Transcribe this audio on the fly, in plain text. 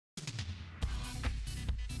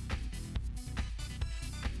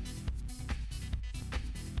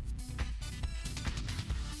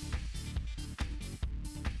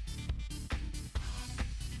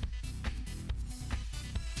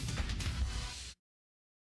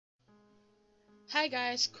Hi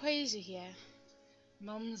guys, Kwazee here.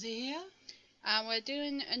 Momsie here. And we're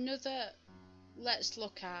doing another Let's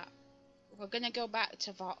Look At. We're going to go back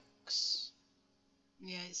to Vox.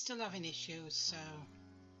 Yeah, it's still having issues, so...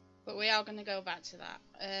 But we are going to go back to that.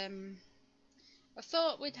 I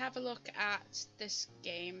thought we'd have a look at this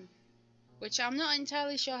game, which I'm not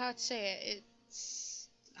entirely sure how to say it. It's...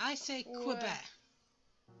 I say QBEH.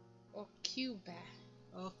 Or QBEH.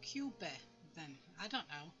 Or QBEH, then. I don't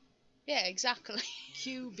know. Yeah, exactly.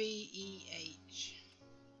 QBEH.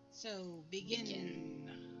 So, begin.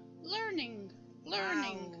 Learning.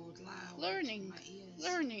 Loud. Learning. My ears.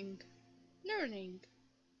 Learning.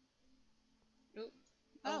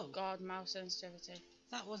 Oh god, mouse sensitivity.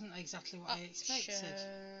 That wasn't exactly what I expected.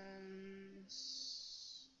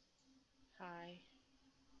 Hi.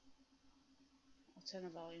 I'll turn the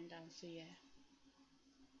volume down for you.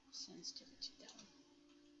 Sensitivity down.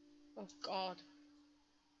 Oh god.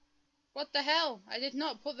 What the hell? I did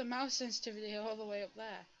not put the mouse sensitivity all the way up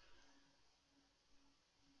there.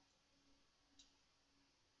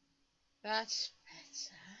 That's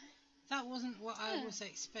better. That wasn't what I was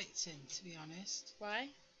expecting, to be honest. Why?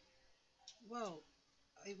 Well,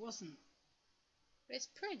 it wasn't. It's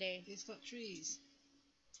pretty. It's got trees.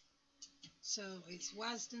 So, it's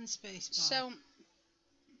WASD and spacebar. So...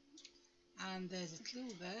 And there's a clue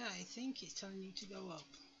there. I think it's telling you to go up.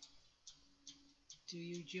 Do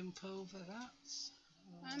you jump over that?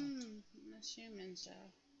 I'm assuming so.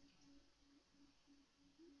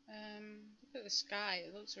 Look at the sky.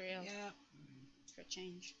 It looks real. Yeah. For a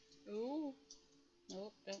change. Ooh.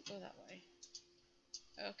 Nope, don't go that way.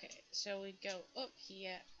 Okay, so we go up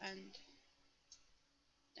here and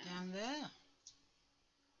down there.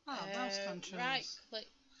 Oh, mouse controls. Right click.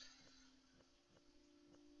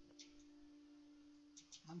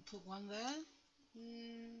 And put one there.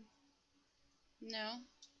 No.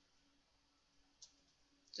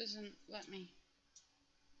 Doesn't let me.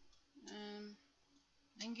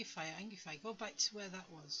 Angify. Go back to where that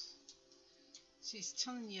was. See, it's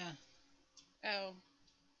telling you. Oh.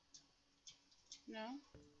 No?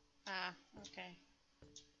 Ah, okay.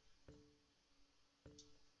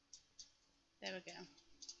 There we go.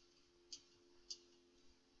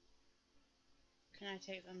 Can I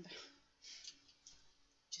take them back?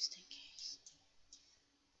 Just in case.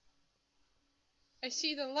 I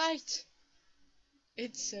see the light!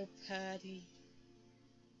 It's so pretty.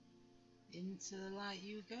 Into the light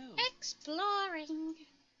you go. Exploring!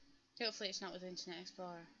 Hopefully it's not with Internet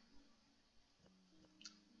Explorer.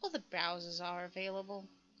 Other browsers are available.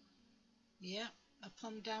 Yeah,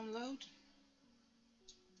 upon download.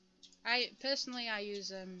 Personally I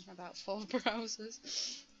use about 4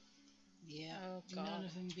 browsers. Yeah, oh god. None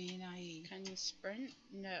of them being IE. Can you sprint?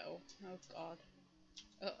 No. Oh god.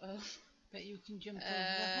 Uh-oh. Bet you can jump over the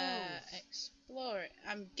holes. Explore it.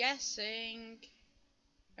 I'm guessing...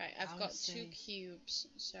 Right, I've got 2 cubes,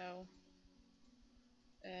 so...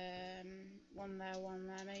 one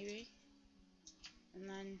there maybe. And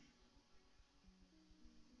then...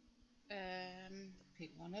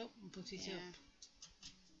 pick one up and put it up.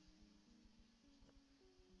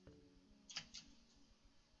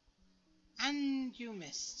 And you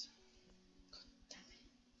missed. God damn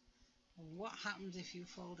it. What happens if you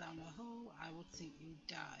fall down a hole? I would think you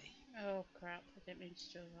die. Oh crap, I didn't mean to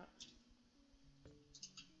do that.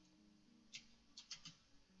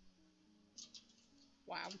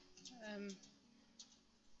 Wow.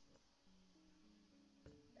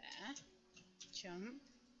 There. Jump.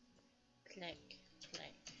 Click.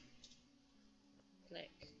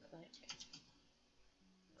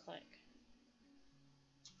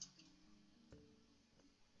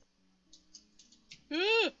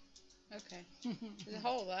 Okay. There's a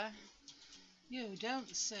hole there. You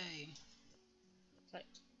don't say.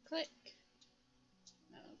 Click.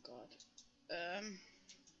 Oh god.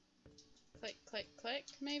 Click,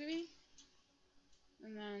 maybe?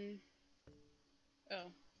 And then...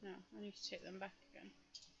 Oh, no, I need to take them back again.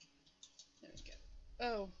 There we go.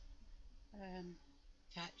 Oh.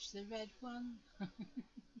 Catch the red one.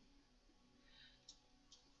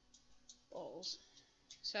 Balls.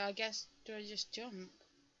 So I guess, do I just jump?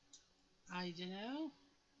 I don't know.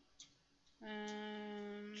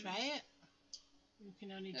 Try it. You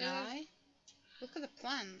can only die. Look at the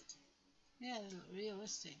plant. Yeah, they look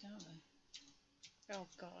realistic, don't they? Oh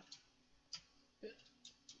god.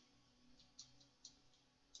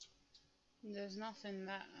 There's nothing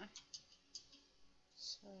there.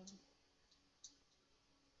 So...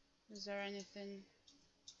 Is there anything?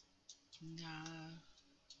 No.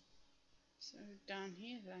 So down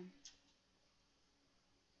here then.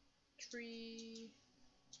 Tree.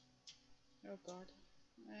 Oh god.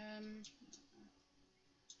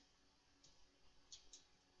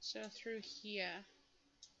 So through here,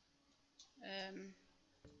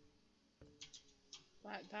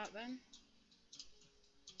 like that then.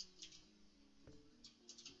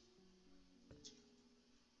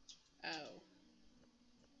 Oh.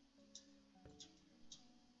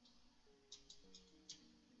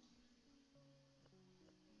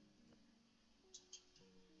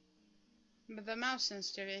 But the mouse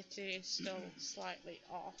sensitivity is still slightly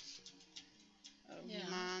off. Oh Yeah.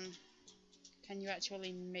 man. Can you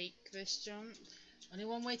actually make this jump? Only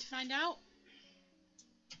one way to find out?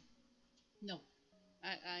 No.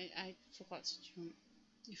 I forgot to jump.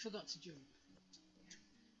 You forgot to jump.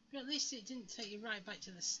 But at least it didn't take you right back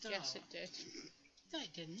to the start. Yes, it did. No,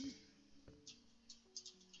 it didn't.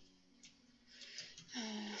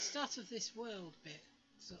 Start of this world bit,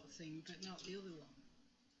 sort of thing, but not the other one.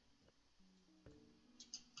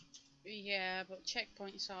 Yeah, but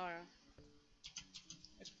checkpoints are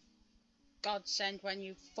a godsend when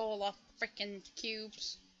you fall off frickin'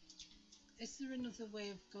 cubes. Is there another way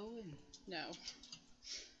of going? No.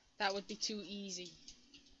 That would be too easy.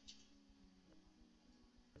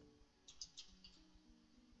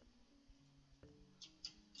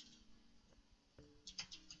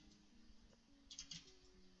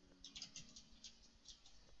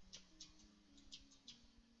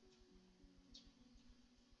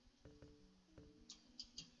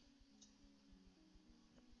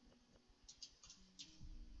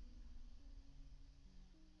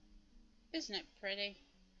 Isn't it pretty?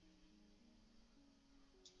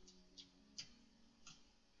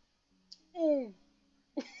 Oh.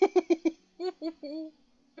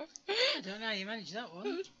 I don't know how you managed that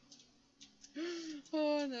one.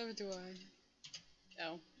 Oh, never do I.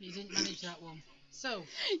 Oh. You didn't manage that one. So.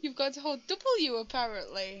 You've got to hold W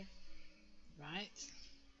apparently. Right.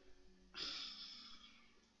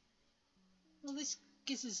 Well, this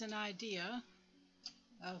gives us an idea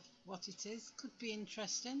of what it is. Could be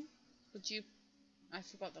interesting. Would you... I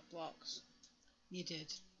forgot the blocks. You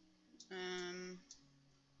did.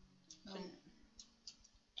 Oh.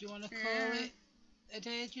 Do you want to call it a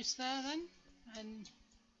day just there then? And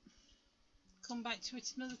come back to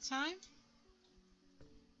it another time?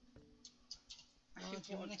 Or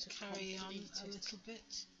do you want to carry on a little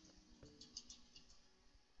bit?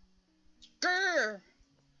 Grr!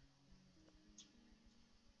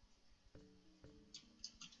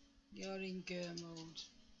 You're in Grr mode.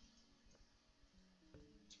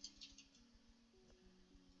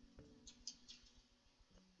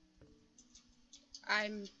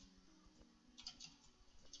 I'm...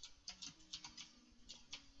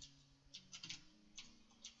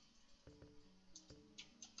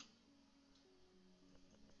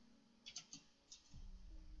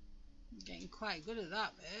 Getting quite good at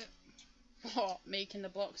that bit. What? Making the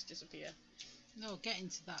blocks disappear? No, getting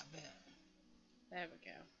to that bit. There we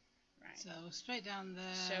go. Right. So straight down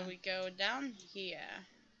there. So we go down here,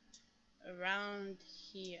 around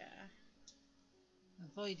here.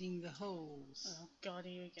 Avoiding the holes. Oh god,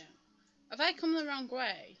 here we go. Have I come the wrong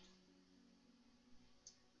way?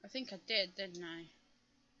 I think I did, didn't I?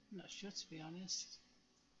 I'm not sure, to be honest.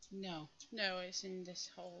 No. No, it's in this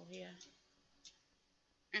hole here.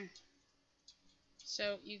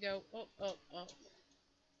 So you go up, up, up.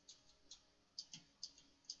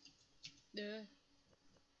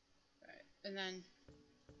 Right, and then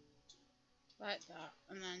like that,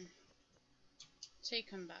 and then take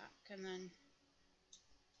them back, and then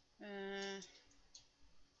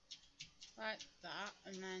like that,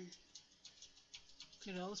 and then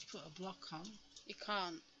Could always put a block on. you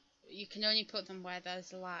can't. You can only put them where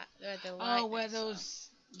there's light. Where the light. Oh, where those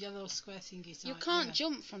yellow square thingies are. You can't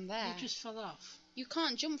jump from there. You just fell off. You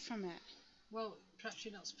can't jump from it. Well, perhaps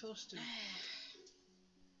you're not supposed to.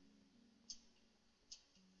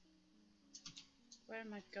 Where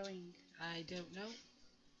am I going? I don't know.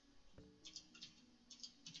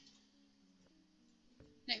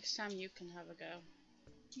 Next time you can have a go.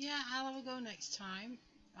 Yeah, I'll have a go next time.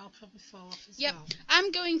 I'll probably fall off as Yep, well.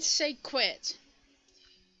 I'm going to say quit.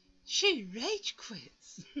 She rage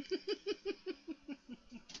quits.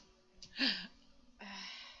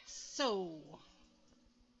 So,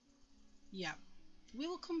 yeah, we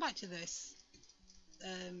will come back to this.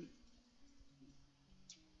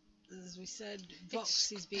 As we said,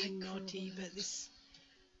 Vox is being naughty, but this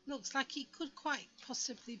looks like it could quite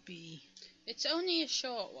possibly be. It's only a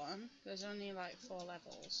short one. There's only like 4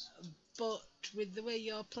 levels. But with the way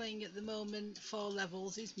you're playing at the moment, 4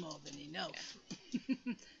 levels is more than enough.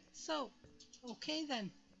 Yeah. So, okay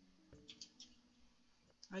then.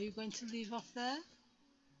 Are you going to leave off there?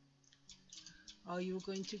 Or are you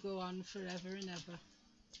going to go on forever and ever?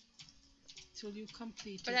 Till you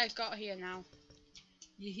complete But it? I got here now.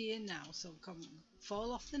 You're here now, so come,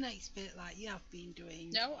 fall off the next bit like you have been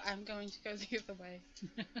doing. No, I'm going to go the other way.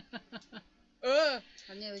 Ugh!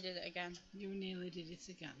 I nearly did it again. You nearly did it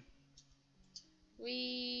again.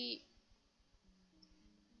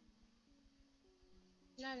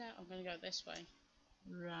 I'm going to go this way.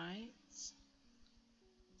 Right.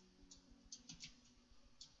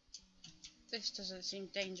 This doesn't seem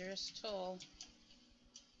dangerous at all.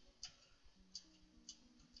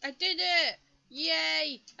 I did it!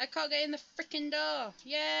 Yay! I can't get in the freaking door.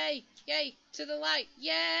 Yay! Yay! To the light.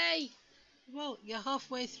 Yay! Well, you're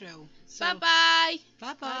halfway through. So Bye bye!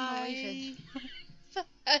 bye bye. I'm leaving.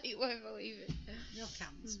 I won't believe it. You'll count.